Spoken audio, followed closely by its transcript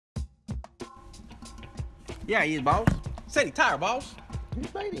Yeah, he is, boss. Said he tired, boss. He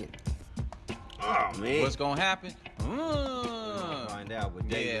played it. Oh, man. What's gonna happen? We'll find out with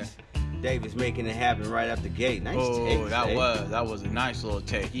Davis. Davis making it happen right out the gate. Nice take. That was a nice little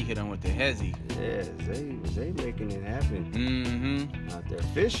take. He hit him with the hezzy. Yeah, Zay making it happen. Mm-hmm. Out there.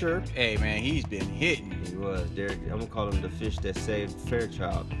 Fisher. Hey, man, he's been hitting. He was. Derek, I'm going to call him the fish that saved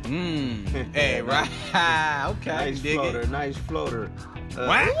Fairchild. Hey, right. Okay. Nice floater.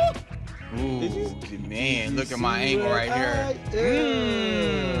 What? Ooh, man, look at my angle right here.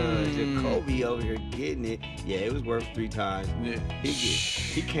 Jacoby over here getting it. Yeah, it was worth 3 times. Yeah.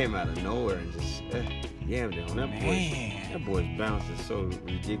 He came out of nowhere and just yammed it on that boy. That boy's bounce is so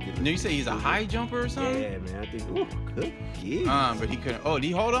ridiculous. You say he's a high jumper or something? Yeah, man. I think, good gig. But he couldn't. Oh, did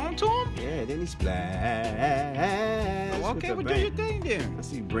he hold on to him? Yeah, then he splashed. Okay, well, do your thing then. I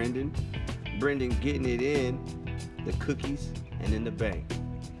see Brendan getting it in, the cookies, and in the bank.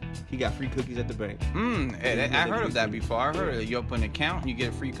 He got free cookies at the bank. Hey, I heard of that before. I heard that you open an account and you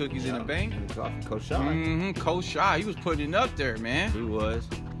get free cookies in the bank. And coffee. Coach Shy. Coach Shy, he was putting it up there, man. He was.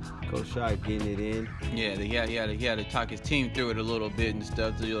 Coach Shy getting it in. Yeah, he had to talk his team through it a little bit and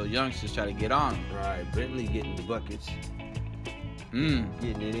stuff. The little youngsters try to get on him. Right, Bentley getting the buckets.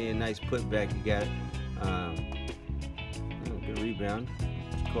 Getting it in. Nice putback. He got good rebound.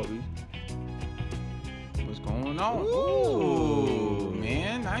 Kobe. What's going on? Ooh,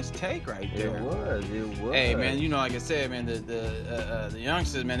 man, nice take right there. It was. Hey, man, you know, like I said, man, the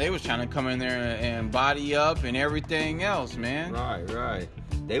youngsters, man, they was trying to come in there and body up and everything else, man. Right.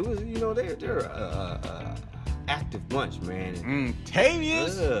 They was, they're active bunch, man.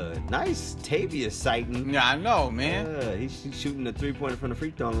 Tavius? Nice Tavius sighting. Yeah, I know, man. He's shooting the 3-pointer from the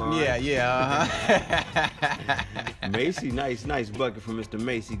free throw line. Yeah. Macy, nice bucket from Mr.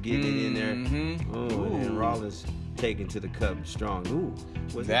 Macy getting it in there. And then Rollins taking to the cup strong.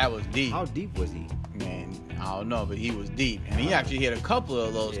 That was deep. How deep was he? Man, I don't know, but he was deep. And he actually hit a couple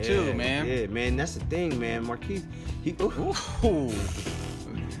of those too, man. Yeah, man, that's the thing, man. Marquise,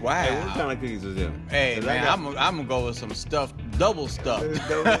 Wow. Hey, what kind of cookies was them? Hey, man, I'm gonna go with some double stuffed. And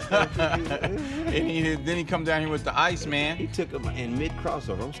then he come down here with the ice, man. He took him in mid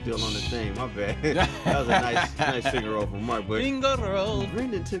crossover. I'm still on the thing. My bad. That was a nice finger roll from Mark. But finger roll.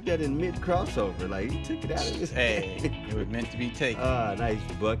 Brendan took that in mid crossover. Like he took it out of his. Hey, it was meant to be taken. Nice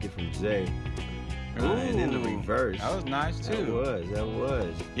bucket from Zay. And then the reverse. That was nice too. That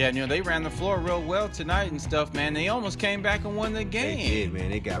was. Yeah, they ran the floor real well tonight and stuff, man. They almost came back and won the game. They did, man.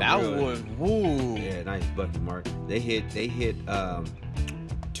 They got woo. Yeah, nice bucket, Mark. They hit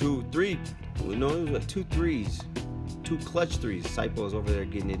 2 3. No, it was 2 threes. 2 clutch threes. Saipo's over there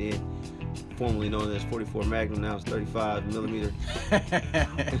getting it in. Formerly known as 44 Magnum, now it's 35 millimeter. Man,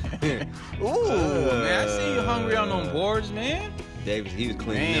 I see you hungry on them boards, man. Davis, he was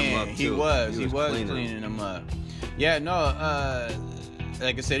cleaning them up too. He was cleaning them up. Yeah, no,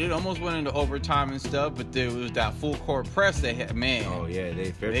 like I said, it almost went into overtime and stuff, but there was that full court press they had, man. Oh yeah,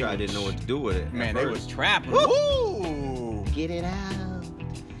 Fairchild didn't know what to do with it. Man, they was trapping. Woo! Get it out.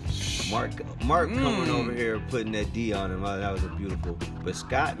 Mark coming over here putting that D on him. That was a beautiful. But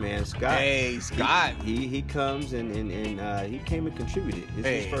Scott, man, Hey, Scott. He comes and he came and contributed. It's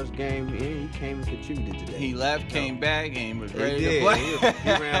his first game in. He came and contributed today. He left, came back, and was ready to play.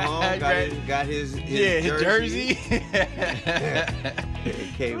 He ran home, got his jersey. He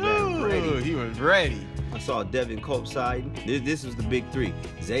came back ready. He was ready. I saw Devin Cope siding. This was the big 3.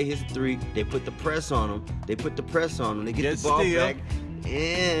 Zay hits 3. They put the press on him. They get the ball back.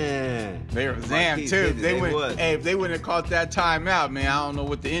 Yeah. They were zammed too. If they wouldn't have caught that timeout, man, I don't know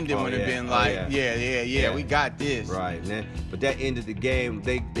what the ending would have been like. Yeah, we got this. Right, man. But that ended the game.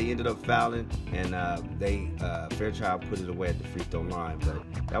 They ended up fouling, and Fairchild put it away at the free throw line. But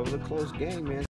that was a close game, man.